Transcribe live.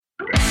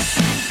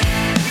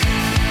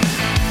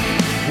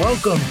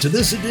Welcome to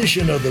this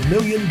edition of the $1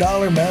 Million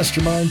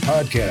Mastermind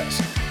Podcast.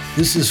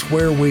 This is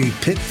where we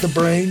pick the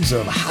brains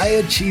of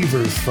high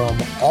achievers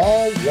from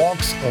all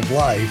walks of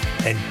life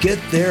and get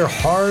their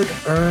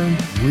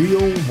hard-earned,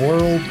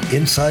 real-world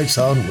insights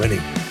on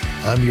winning.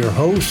 I'm your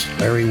host,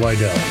 Larry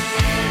Weidel.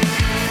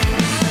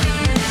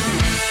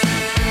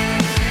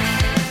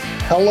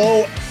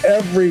 Hello,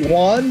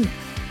 everyone.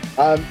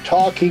 I'm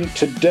talking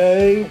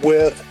today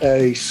with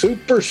a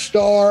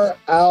superstar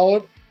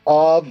out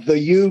of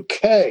the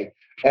UK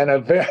and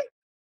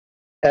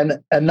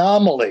an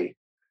anomaly.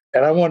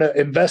 And I want to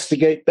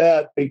investigate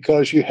that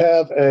because you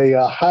have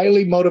a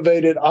highly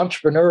motivated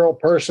entrepreneurial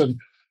person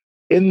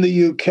in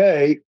the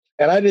UK,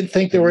 and I didn't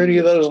think there were any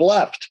of those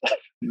left.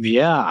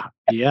 Yeah,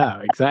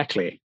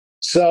 exactly.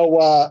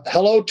 So,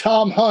 hello,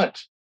 Tom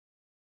Hunt.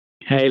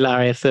 Hey,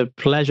 Larry, it's a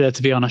pleasure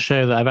to be on a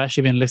show that I've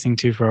actually been listening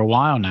to for a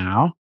while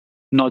now,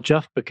 not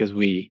just because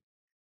we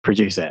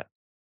produce it.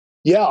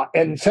 Yeah,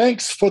 and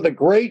thanks for the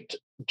great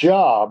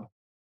job.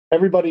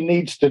 Everybody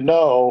needs to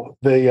know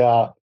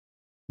the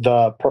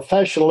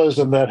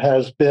professionalism that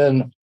has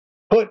been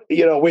put,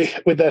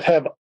 that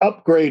have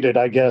upgraded,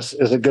 I guess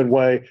is a good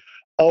way,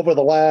 over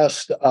the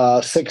last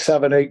 6,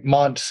 7, 8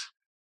 months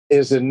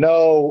is in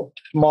no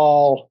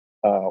small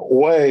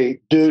way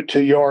due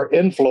to your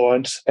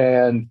influence.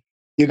 And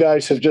you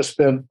guys have just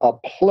been a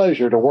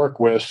pleasure to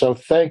work with. So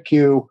thank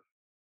you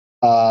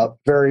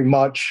very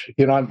much.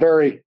 I'm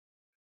very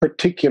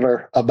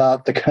particular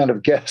about the kind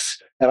of guests,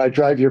 and I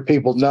drive your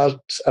people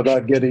nuts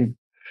about getting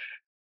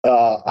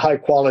high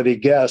quality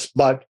guests,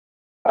 but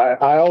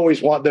I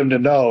always want them to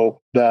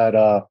know that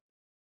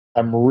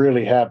I'm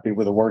really happy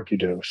with the work you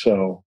do.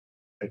 So,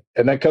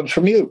 and that comes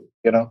from you,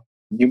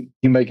 you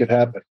make it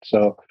happen.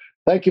 So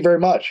thank you very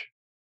much.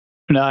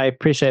 No, I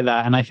appreciate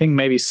that. And I think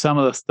maybe some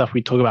of the stuff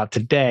we talk about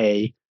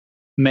today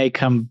may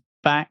come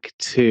back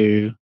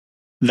to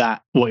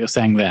that, what you're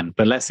saying then,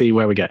 but let's see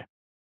where we go.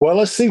 Well,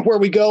 let's see where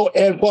we go.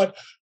 And what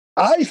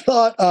I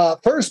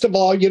thought, first of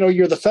all,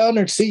 you're the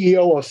founder and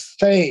CEO of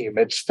Fame.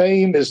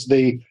 Fame is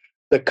the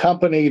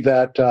company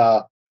that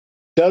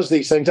does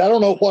these things. I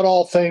don't know what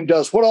all Fame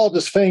does. What all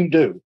does Fame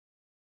do?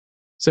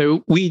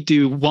 So we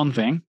do one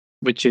thing,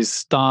 which is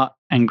start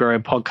and grow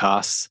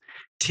podcasts,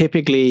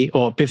 typically,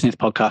 or business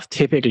podcasts,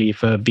 typically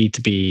for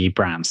B2B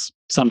brands,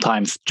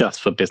 sometimes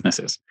just for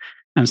businesses.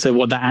 And so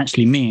what that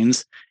actually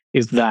means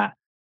is that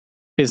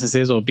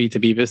businesses or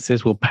B2B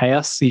businesses will pay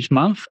us each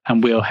month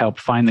and we'll help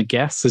find the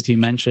guests, as you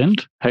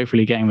mentioned,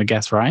 hopefully getting the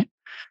guests right.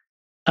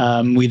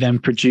 We then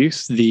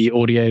produce the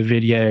audio,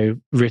 video,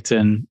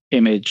 written,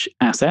 image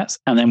assets,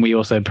 and then we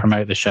also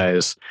promote the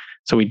shows.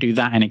 So we do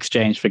that in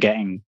exchange for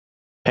getting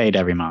paid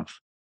every month.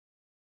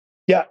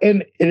 Yeah,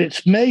 and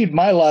it's made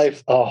my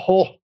life a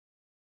whole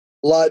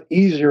lot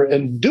easier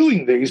in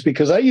doing these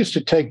because I used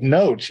to take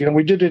notes.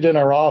 We did it in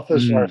our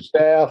office, our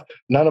staff,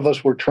 none of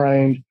us were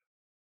trained.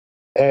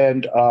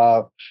 And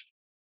I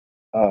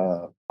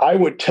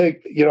would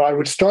I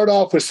would start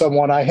off with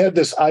someone. I had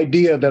this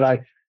idea that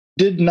I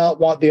did not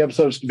want the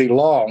episodes to be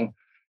long.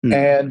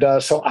 And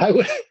so I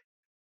would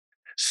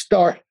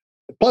start.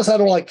 Plus, I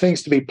don't like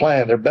things to be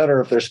planned. They're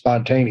better if they're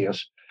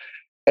spontaneous.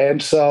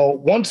 And so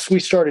once we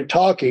started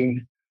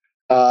talking,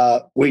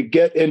 we'd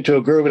get into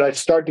a groove and I'd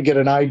start to get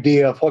an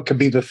idea of what could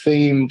be the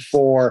theme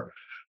for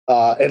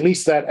at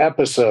least that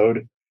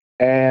episode.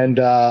 And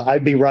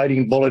I'd be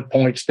writing bullet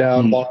points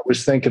down while I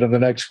was thinking of the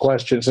next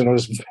questions, and it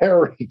was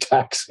very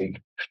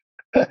taxing.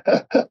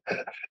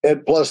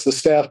 And plus, the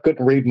staff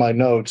couldn't read my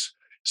notes.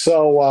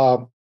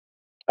 So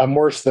I'm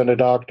worse than a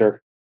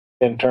doctor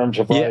in terms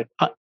of writing.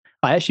 I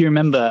actually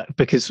remember,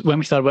 because when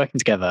we started working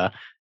together,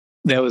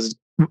 there was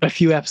a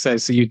few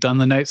episodes that you'd done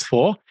the notes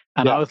for.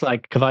 And I was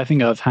like, because I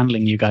think I was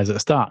handling you guys at the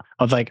start,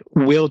 I was like,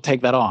 we'll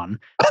take that on.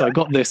 So I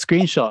got the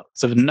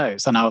screenshots of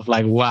notes and I was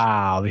like,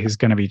 wow, this is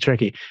going to be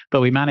tricky.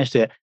 But we managed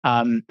it.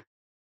 But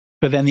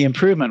then the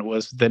improvement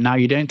was that now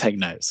you don't take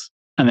notes.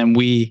 And then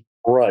we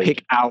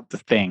pick out the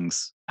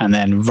things and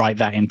then write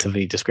that into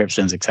the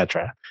descriptions,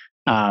 etc.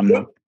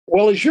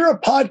 Well, as you're a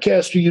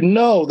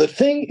podcaster, the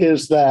thing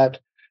is that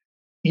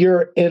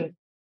your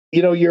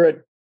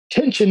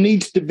attention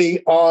needs to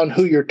be on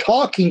who you're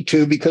talking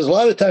to, because a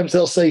lot of times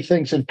they'll say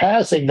things in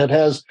passing that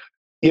has,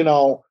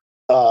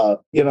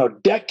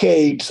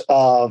 decades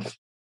of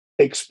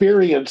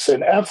experience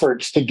and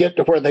efforts to get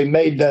to where they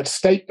made that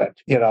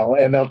statement,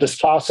 and they'll just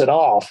toss it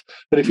off.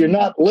 But if you're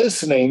not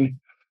listening,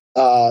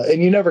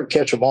 and you never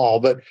catch them all,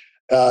 but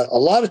a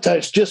lot of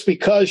times just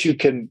because you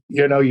can,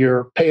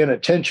 you're paying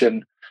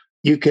attention,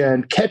 you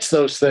can catch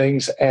those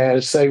things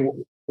and say,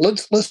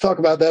 let's talk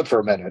about that for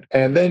a minute.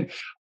 And then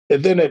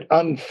it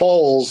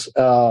unfolds.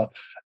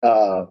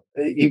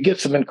 You get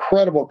some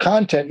incredible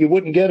content you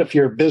wouldn't get if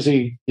you're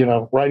busy,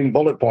 writing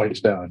bullet points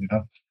down.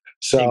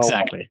 So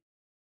exactly.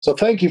 So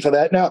thank you for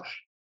that. Now,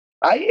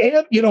 I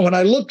am, when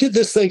I looked at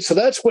this thing, so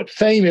that's what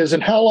Fame is.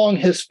 And how long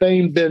has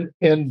Fame been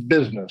in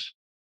business?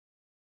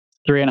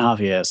 3.5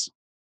 years.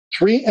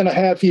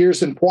 3.5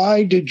 years. And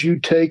why did you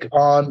take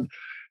on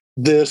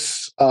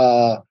this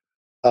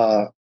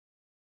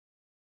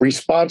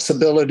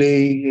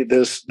responsibility,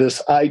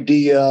 this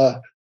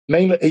idea?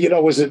 Mainly,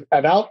 was it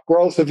an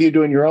outgrowth of you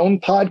doing your own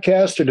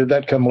podcast, or did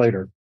that come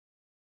later?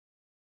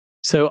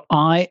 So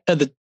at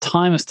the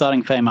time of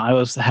starting Fame, I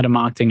was head of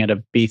marketing at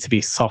a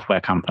B2B software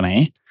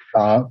company.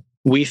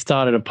 We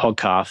started a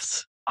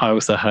podcast. I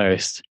was the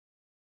host.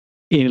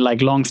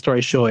 Long story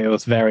short, it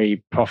was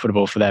very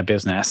profitable for their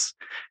business.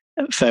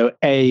 So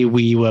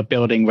we were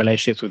building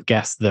relationships with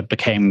guests that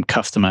became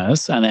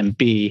customers. And then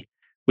B,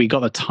 we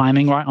got the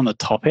timing right on the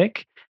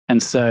topic.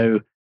 And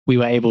so we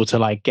were able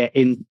to get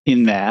in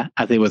there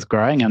as it was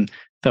growing. And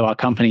so our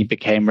company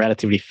became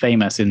relatively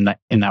famous in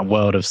that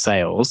world of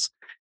sales.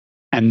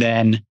 And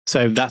then,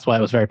 so that's why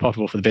it was very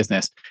profitable for the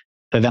business.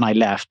 So then I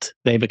left.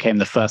 They became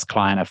the first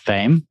client of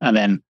Fame. And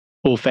then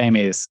all Fame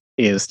is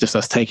just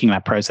us taking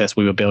that process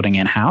we were building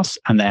in-house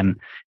and then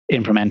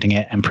implementing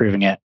it,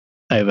 improving it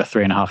over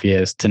 3.5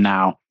 years to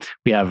now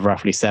we have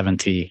roughly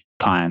 70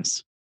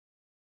 clients.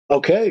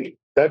 Okay.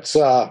 That's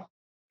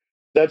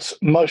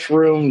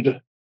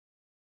mushroomed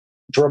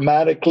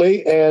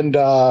dramatically. And,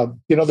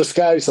 the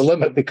sky's the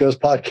limit because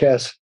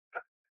podcast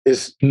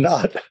is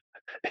not,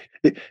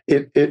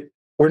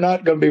 we're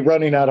not going to be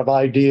running out of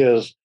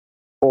ideas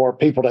for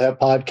people to have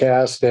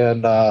podcasts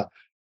and,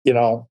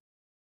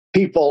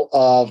 people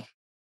of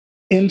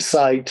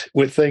insight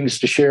with things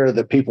to share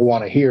that people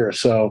want to hear.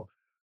 So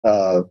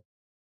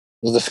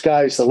the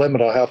sky's the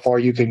limit on how far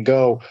you can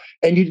go.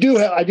 And you do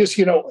have,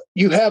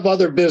 you have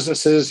other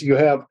businesses. You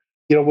have,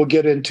 we'll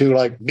get into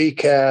like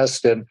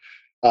Bcast, and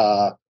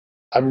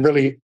I'm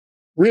really,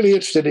 really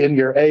interested in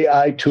your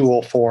AI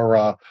tool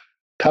for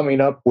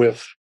coming up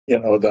with,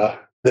 the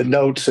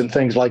notes and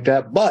things like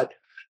that. But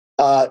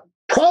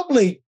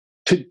probably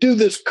to do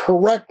this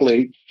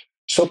correctly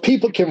so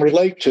people can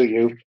relate to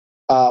you,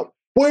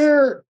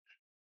 where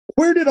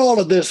did all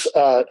of this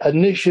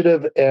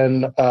initiative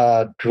and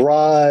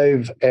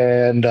drive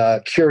and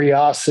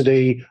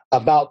curiosity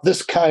about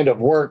this kind of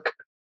work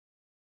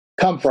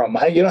come from?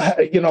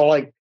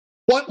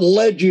 What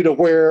led you to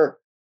where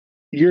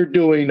you're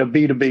doing a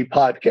B2B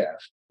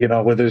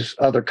podcast, with this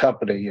other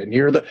company, and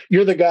you're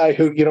the guy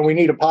who, we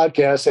need a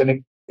podcast,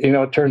 and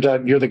it turns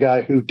out you're the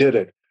guy who did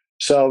it.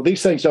 So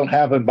these things don't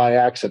happen by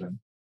accident.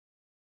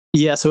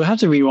 Yeah, so we have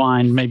to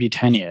rewind maybe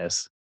 10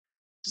 years.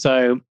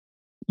 So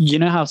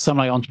how some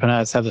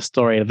entrepreneurs have the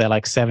story that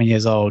they're 7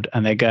 years old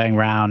and they're going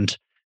around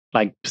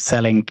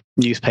selling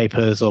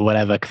newspapers or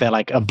whatever because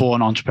they're a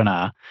born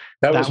entrepreneur.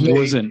 That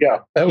wasn't. Yeah,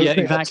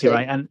 exactly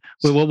right. And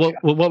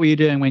what were you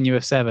doing when you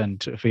were 7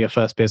 for your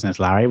first business,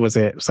 Larry? Was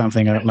it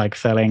something like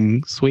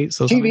selling sweets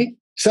or something?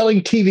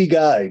 Selling TV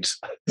guides.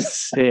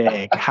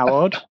 Sick. How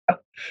old?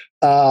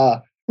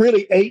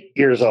 Really 8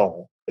 years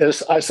old.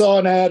 I saw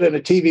an ad in a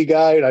TV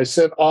guide. I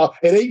sent off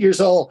at 8 years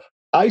old.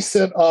 I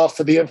sent off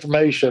for the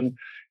information,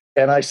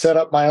 and I set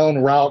up my own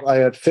route. I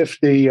had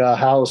 50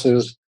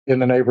 houses in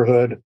the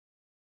neighborhood,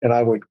 and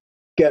I would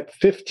get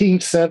 15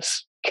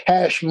 cents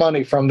cash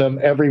money from them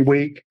every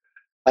week.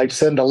 I'd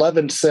send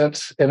 11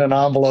 cents in an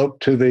envelope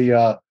to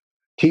the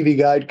TV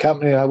guide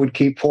company, and I would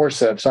keep 4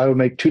 cents. I would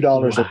make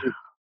 $2 a week.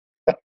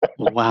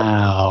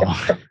 Wow.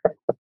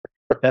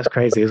 That's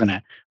crazy, isn't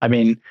it? I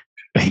mean,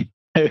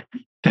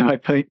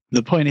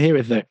 the point here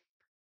is that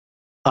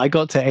I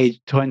got to age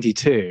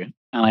 22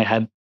 and I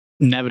had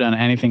never done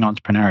anything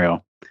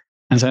entrepreneurial.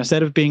 And so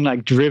instead of being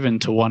driven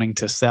to wanting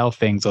to sell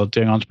things or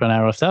doing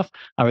entrepreneurial stuff,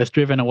 I was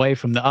driven away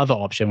from the other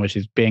option, which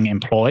is being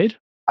employed.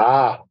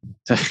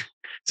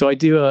 So I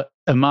do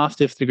a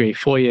master's degree,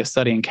 4 years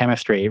studying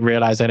chemistry,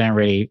 realize I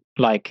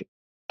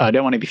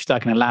don't want to be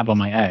stuck in a lab on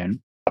my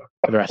own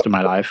for the rest of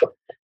my life.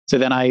 So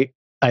then I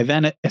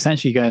then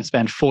essentially go and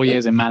spend 4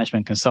 years in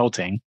management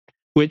consulting,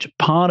 which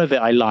part of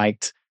it I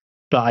liked,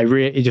 but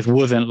it just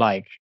wasn't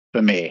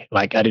for me.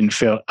 I didn't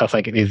feel, I was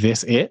is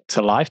this it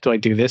to life? Do I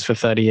do this for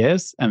 30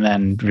 years and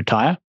then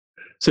retire?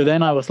 So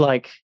then I was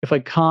if I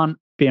can't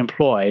be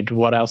employed,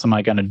 what else am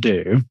I going to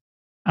do?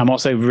 I'm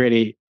also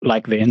really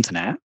like the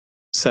internet.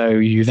 So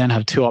you then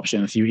have two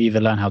options. You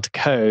either learn how to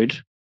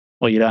code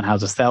or you learn how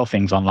to sell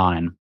things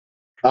online.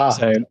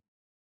 So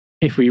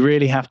if we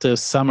really have to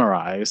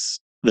summarize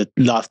the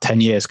last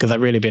 10 years, because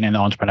I've really been in the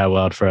entrepreneur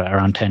world for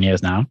around 10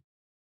 years now,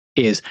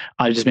 is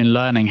I've just been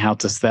learning how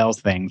to sell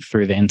things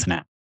through the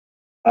internet.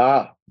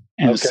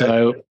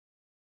 So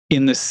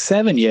in the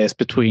 7 years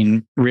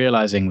between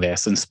realizing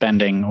this and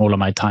spending all of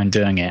my time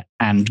doing it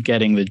and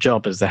getting the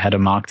job as the head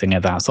of marketing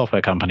at that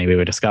software company we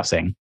were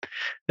discussing,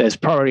 there's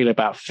probably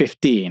about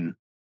 15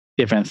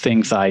 different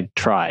things I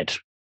tried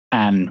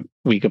and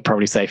we could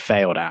probably say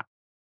failed at.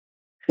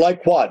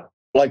 Like what?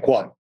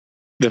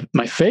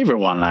 My favorite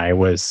one, Larry,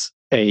 was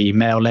a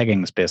male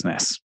leggings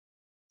business.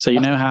 So you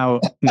know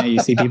how you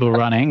see people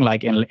running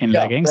in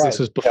leggings? Right. This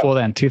was before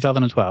then,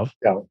 2012.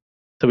 Yeah.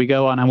 So we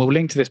go on, and we'll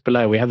link to this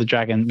below. We have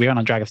we're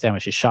on Dragon's Den,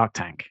 which is Shark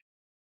Tank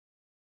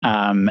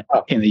in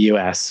the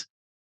US.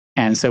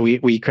 And so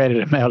we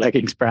created a male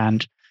leggings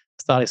brand,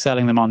 started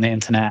selling them on the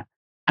internet,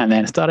 and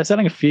then started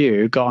selling a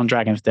few, got on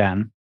Dragon's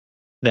Den,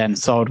 then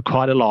sold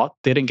quite a lot,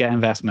 didn't get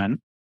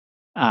investment.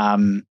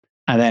 And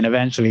and then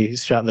eventually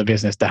shut the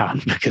business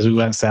down because we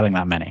weren't selling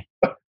that many.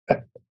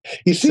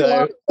 You see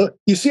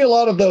a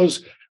lot of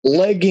those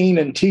legging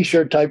and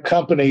t-shirt type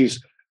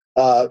companies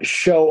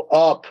show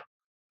up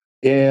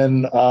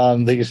in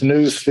these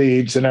news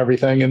feeds and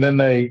everything, and then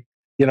they,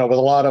 with a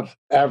lot of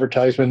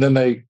advertisement, then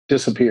they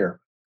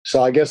disappear.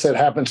 So I guess that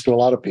happens to a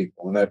lot of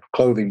people in that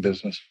clothing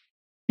business.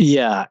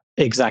 Yeah,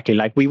 exactly.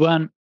 Like, we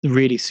weren't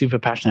really super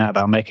passionate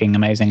about making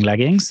amazing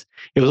leggings.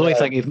 It was always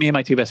like, if me and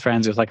my two best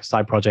friends, it was like a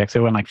side project. So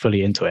we weren't like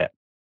fully into it.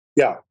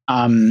 Yeah.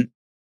 And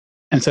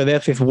so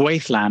there's this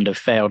wasteland of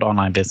failed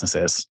online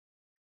businesses.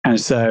 And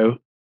so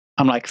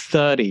I'm like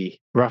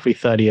roughly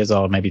 30 years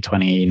old, maybe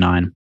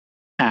 29.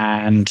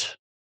 And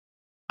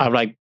I'm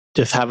like,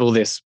 just have all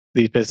these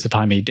businesses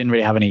behind me. Didn't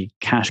really have any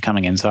cash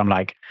coming in. So I'm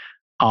like,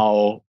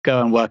 I'll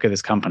go and work at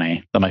this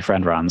company that my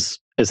friend runs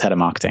as head of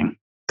marketing.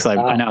 Because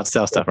I know how to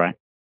sell stuff, right?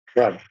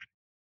 Right.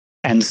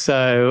 And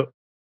so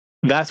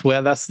that's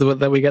where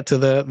we get to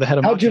the head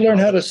of marketing. How'd you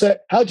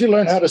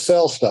learn how to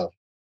sell stuff?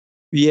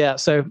 Yeah.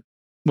 So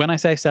when I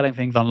say selling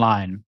things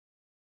online,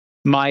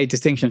 my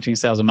distinction between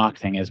sales and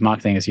marketing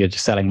is you're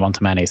just selling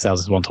one-to-many,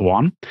 sales is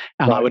one-to-one.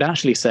 And right. I would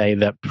actually say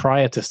that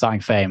prior to starting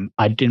Fame,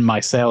 I did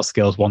my sales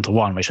skills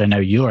one-to-one, which I know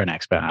you're an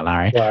expert at,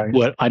 Larry.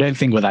 Right. I don't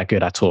think we're that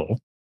good at all.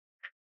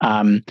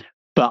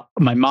 But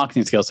my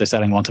marketing skills, so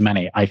selling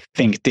one-to-many, I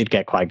think did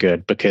get quite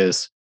good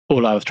because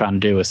all I was trying to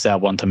do was sell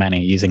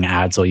one-to-many using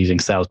ads or using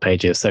sales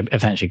pages. So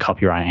eventually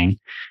copywriting.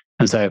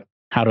 And so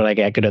how did I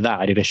get good at that?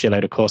 I did a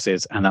shitload of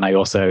courses. And then I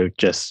also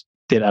just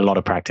did a lot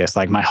of practice.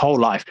 Like my whole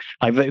life,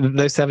 like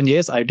those 7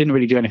 years, I didn't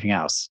really do anything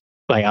else.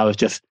 Like I was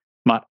just,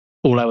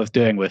 all I was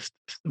doing was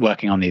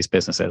working on these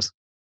businesses.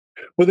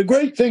 Well, the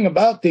great thing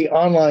about the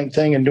online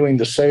thing and doing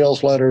the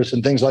sales letters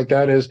and things like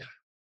that is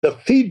the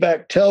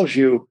feedback tells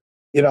you,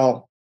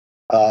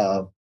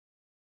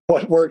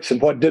 what works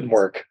and what didn't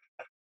work.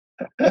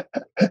 And,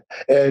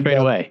 straight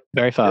away,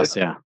 very fast,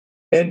 yeah.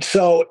 And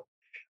so,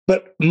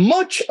 but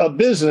much of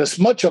business,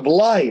 much of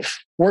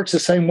life works the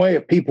same way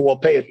if people will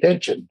pay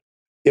attention,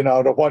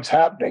 to what's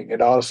happening.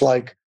 It's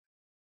like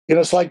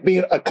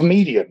being a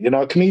comedian.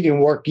 A comedian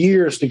worked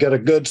years to get a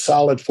good,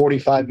 solid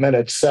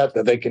 45-minute set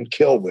that they can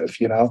kill with,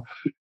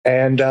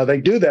 and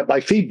they do that by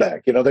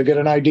feedback. They get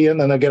an idea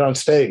and then they get on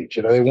stage.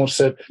 They won't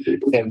sit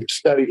and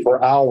study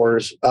for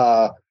hours.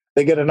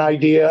 They get an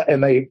idea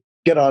and they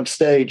get on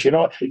stage.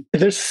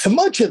 There's so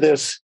much of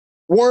this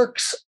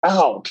works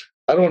out.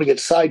 I don't want to get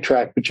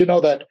sidetracked, but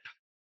that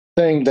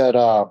thing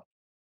that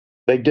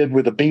they did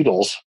with the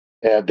Beatles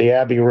at the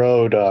Abbey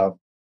Road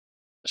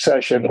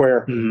session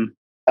where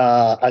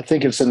I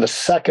think it's in the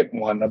second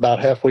one, about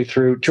halfway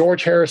through,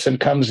 George Harrison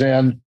comes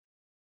in,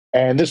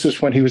 and this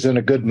is when he was in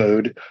a good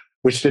mood,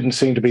 which didn't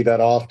seem to be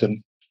that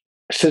often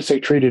since they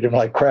treated him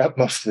like crap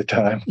most of the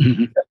time.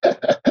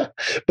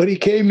 But he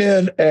came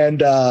in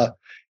and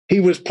he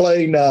was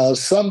playing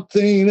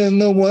Something in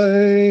the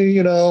Way,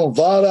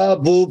 va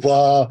boo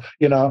va,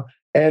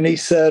 and he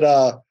said,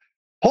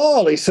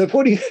 Paul, he said,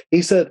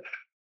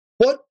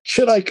 what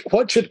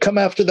should come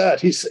after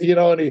that? He's,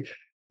 and he,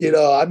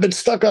 I've been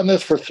stuck on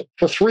this for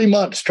 3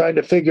 months trying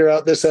to figure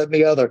out this, that, and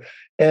the other.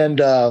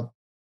 And,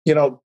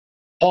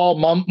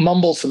 Paul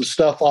mumbled some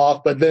stuff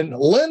off, but then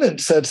Lennon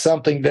said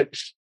something that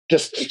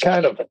just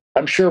kind of,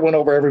 I'm sure, went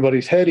over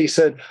everybody's head. He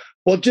said,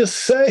 well,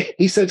 sing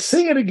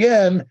it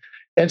again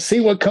and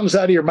see what comes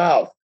out of your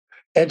mouth.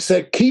 And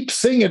said, keep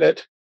singing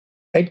it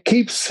and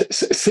keep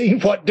seeing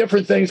what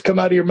different things come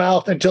out of your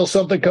mouth until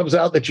something comes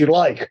out that you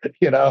like,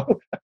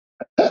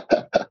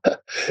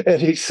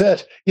 And he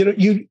said,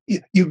 you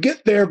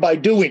get there by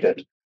doing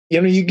it.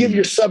 You give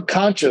your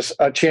subconscious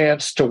a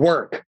chance to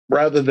work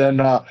rather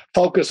than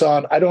focus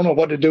on, I don't know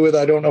what to do with it.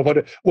 I don't know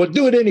well,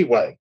 do it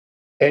anyway.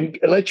 And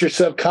let your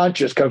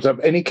subconscious comes up.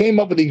 And he came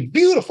up with these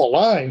beautiful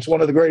lines,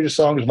 one of the greatest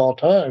songs of all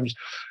times,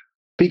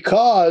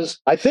 because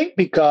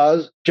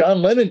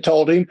John Lennon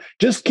told him,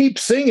 just keep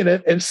singing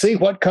it and see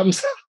what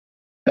comes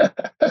out.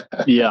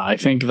 Yeah, I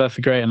think that's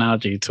a great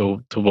analogy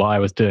to what I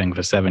was doing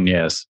for 7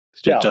 years.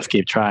 Just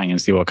keep trying and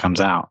see what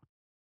comes out.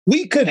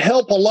 We could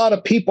help a lot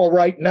of people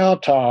right now,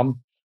 Tom,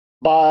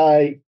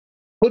 by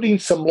putting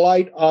some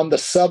light on the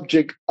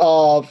subject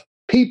of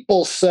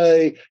people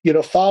say,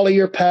 follow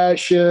your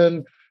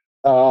passion,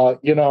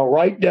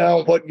 write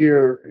down what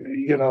you're,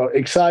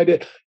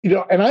 excited,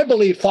 and I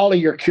believe follow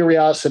your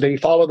curiosity,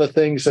 follow the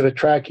things that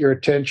attract your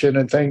attention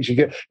and things you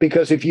get,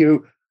 because if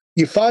you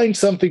find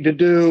something to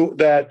do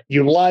that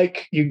you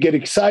like, you get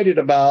excited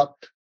about,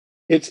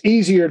 it's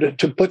easier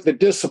to put the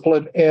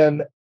discipline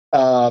in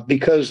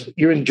because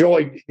you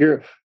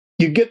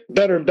get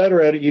better and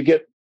better at it. You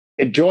get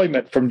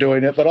enjoyment from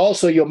doing it, but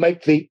also you'll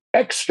make the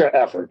extra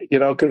effort,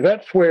 because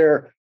that's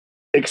where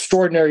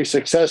extraordinary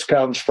success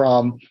comes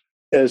from,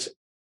 is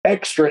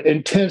extra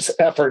intense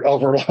effort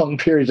over long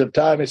periods of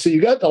time. And so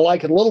you got to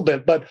like it a little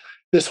bit, but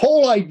this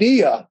whole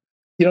idea,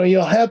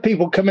 you'll have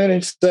people come in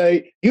and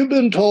say, you've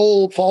been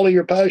told follow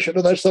your passion,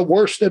 and that's the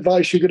worst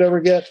advice you could ever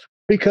get,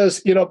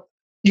 because,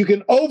 you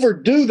can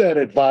overdo that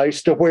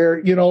advice to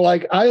where,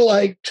 like I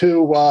like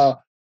to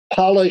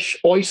polish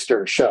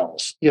oyster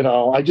shells.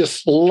 I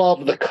just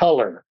love the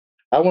color.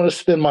 I want to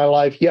spend my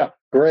life. Yeah,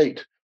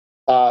 great.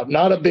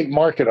 Not a big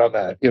market on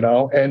that,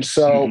 And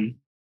so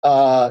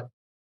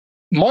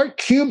Mark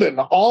Cuban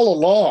all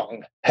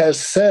along has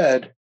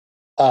said,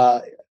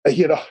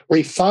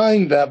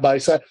 refine that by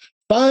saying,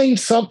 find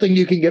something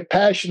you can get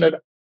passionate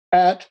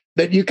at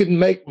that you can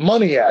make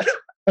money at.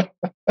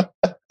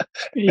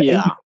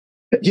 Yeah.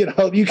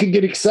 You can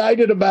get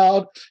excited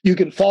about, you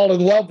can fall in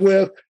love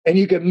with, and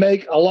you can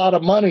make a lot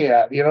of money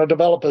at,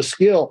 develop a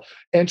skill.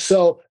 And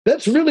so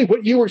that's really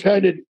what you were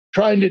kind of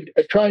trying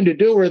to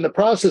do or in the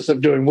process of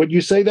doing. Would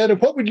you say that?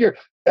 And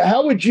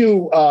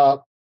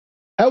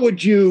how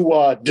would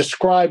you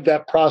describe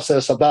that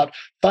process about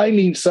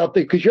finding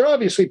something? Because you're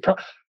obviously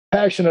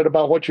passionate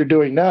about what you're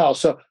doing now.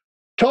 So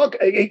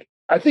I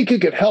think you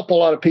could help a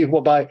lot of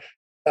people by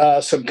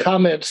some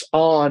comments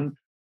on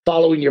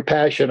following your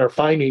passion or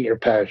finding your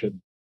passion.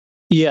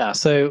 Yeah.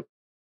 So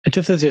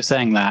just as you're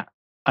saying that,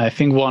 I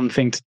think one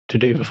thing to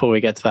do before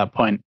we get to that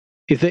point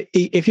is that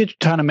if you're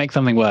trying to make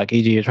something work,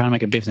 e.g. you're trying to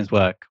make a business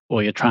work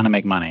or you're trying to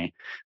make money,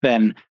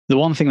 then the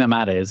one thing that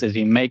matters is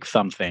you make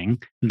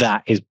something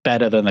that is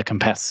better than the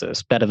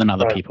competitors, better than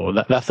other people.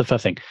 That's the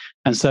first thing.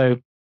 And so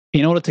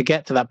in order to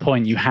get to that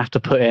point, you have to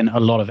put in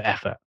a lot of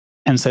effort.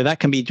 And so that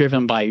can be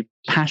driven by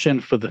passion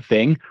for the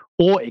thing,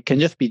 or it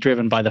can just be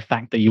driven by the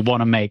fact that you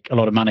want to make a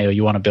lot of money or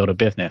you want to build a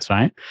business,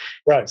 right?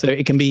 Right. So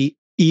it can be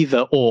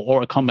either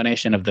or a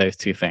combination of those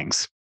two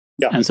things.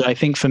 Yeah. And so I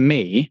think for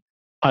me,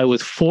 I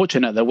was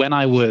fortunate that when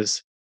I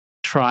was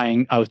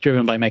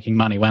driven by making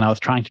money. When I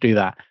was trying to do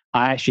that,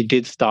 I actually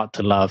did start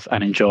to love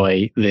and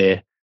enjoy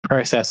the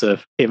process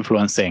of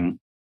influencing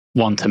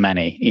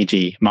one-to-many,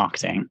 e.g.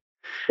 marketing.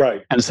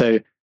 Right. And so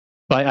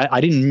But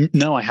I didn't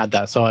know I had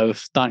that. So I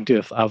was starting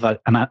to,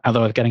 and as I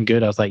was getting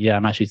good, I was like, yeah,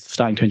 I'm actually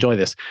starting to enjoy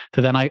this.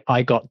 So then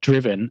I got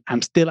driven,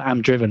 and still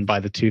am driven by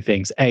the two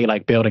things. A,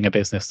 like building a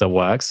business that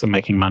works and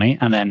making money.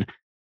 And then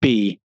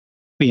B,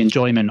 the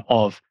enjoyment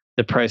of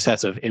the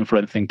process of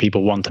influencing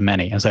people one to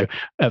many. And so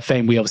at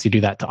Fame, we obviously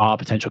do that to our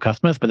potential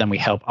customers, but then we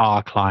help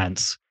our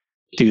clients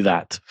do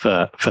that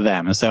for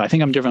them. And so I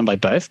think I'm driven by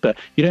both, but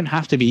you don't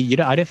have to be,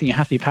 I don't think you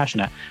have to be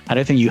passionate. I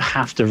don't think you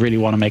have to really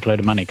want to make a load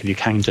of money, because you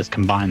can just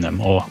combine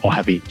them or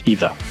have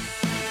either.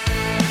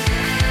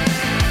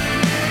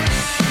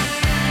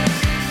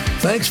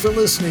 Thanks for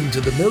listening to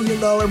the $1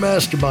 Million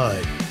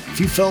Mastermind. If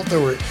you felt there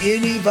were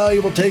any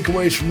valuable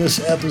takeaways from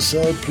this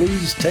episode,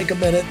 please take a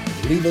minute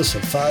and leave us a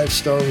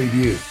 5-star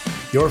review.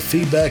 Your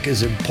feedback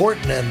is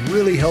important and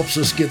really helps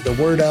us get the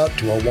word out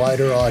to a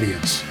wider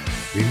audience.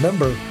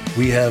 Remember,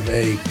 we have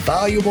a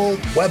valuable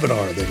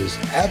webinar that is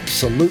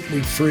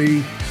absolutely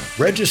free.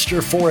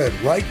 Register for it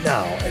right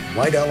now at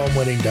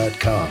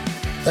whitealumwinning.com.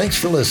 Thanks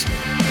for listening.